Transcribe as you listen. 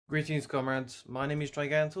Greetings, comrades. My name is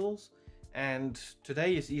Gigantles, and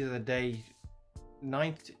today is either day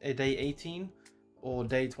 18 or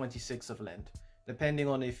day 26 of Lent, depending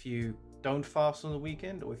on if you don't fast on the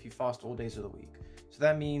weekend or if you fast all days of the week. So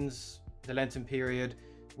that means the Lenten period,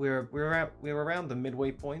 we're around the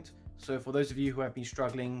midway point. So for those of you who have been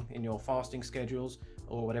struggling in your fasting schedules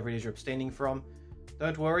or whatever it is you're abstaining from,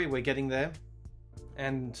 don't worry, we're getting there,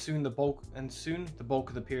 and soon the bulk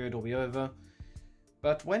of the period will be over.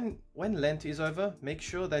 But when Lent is over, make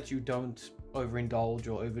sure that you don't overindulge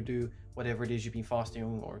or overdo whatever it is you've been fasting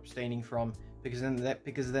or abstaining from, because then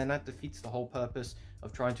that defeats the whole purpose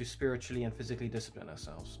of trying to spiritually and physically discipline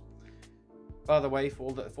ourselves. By the way,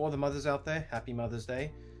 for all the mothers out there, happy Mother's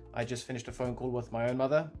Day. I just finished a phone call with my own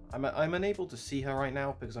mother. I'm unable to see her right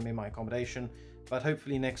now because I'm in my accommodation, but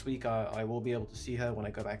hopefully next week I will be able to see her when I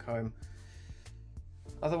go back home.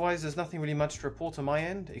 Otherwise, there's nothing really much to report on my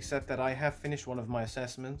end, except that I have finished one of my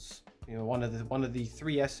assessments. You know, one of the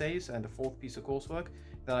 3 essays and a 4th piece of coursework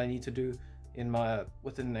that I need to do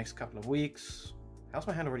within the next couple of weeks. How's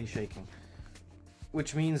my hand already shaking?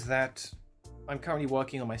 Which means that I'm currently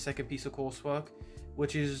working on my 2nd piece of coursework,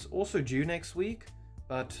 which is also due next week.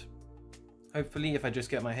 But hopefully, if I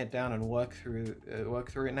just get my head down and work through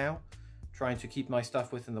it now, trying to keep my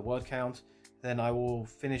stuff within the word count, then I will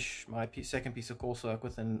finish my 2nd piece of coursework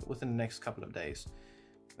within the next couple of days.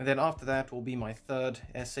 And then after that will be my 3rd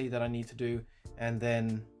essay that I need to do, and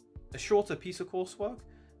then a shorter piece of coursework,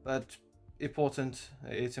 but it's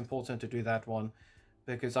important to do that one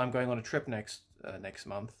because I'm going on a trip next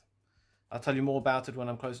month. I'll tell you more about it when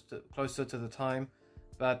I'm closer to the time,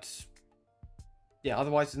 but yeah,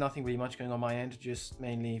 otherwise there's nothing really much going on my end, just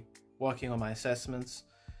mainly working on my assessments.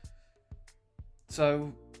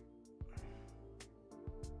 So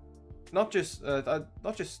not just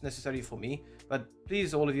necessarily for me, but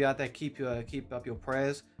please, all of you out there, keep up your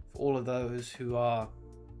prayers for all of those who are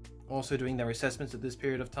also doing their assessments at this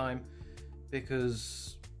period of time,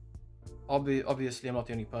 because obviously I'm not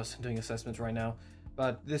the only person doing assessments right now,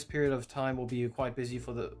 but this period of time will be quite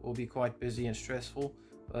busy and stressful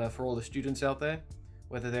for all the students out there,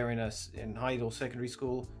 whether they're in high or secondary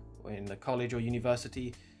school or in the college or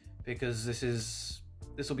university, because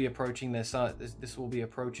this will be approaching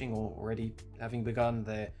or already having begun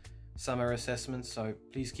their summer assessments. So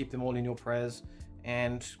please keep them all in your prayers,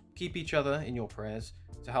 and keep each other in your prayers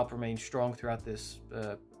to help remain strong throughout this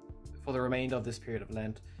for the remainder of this period of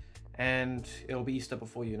Lent. And it'll be Easter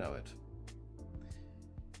before you know it.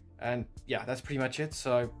 And yeah, that's pretty much it.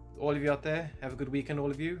 So all of you out there, have a good weekend,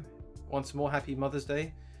 all of you. Once more, happy Mother's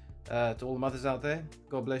Day to all the mothers out there.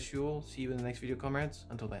 God bless you all. See you in the next video, comrades.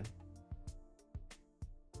 Until then.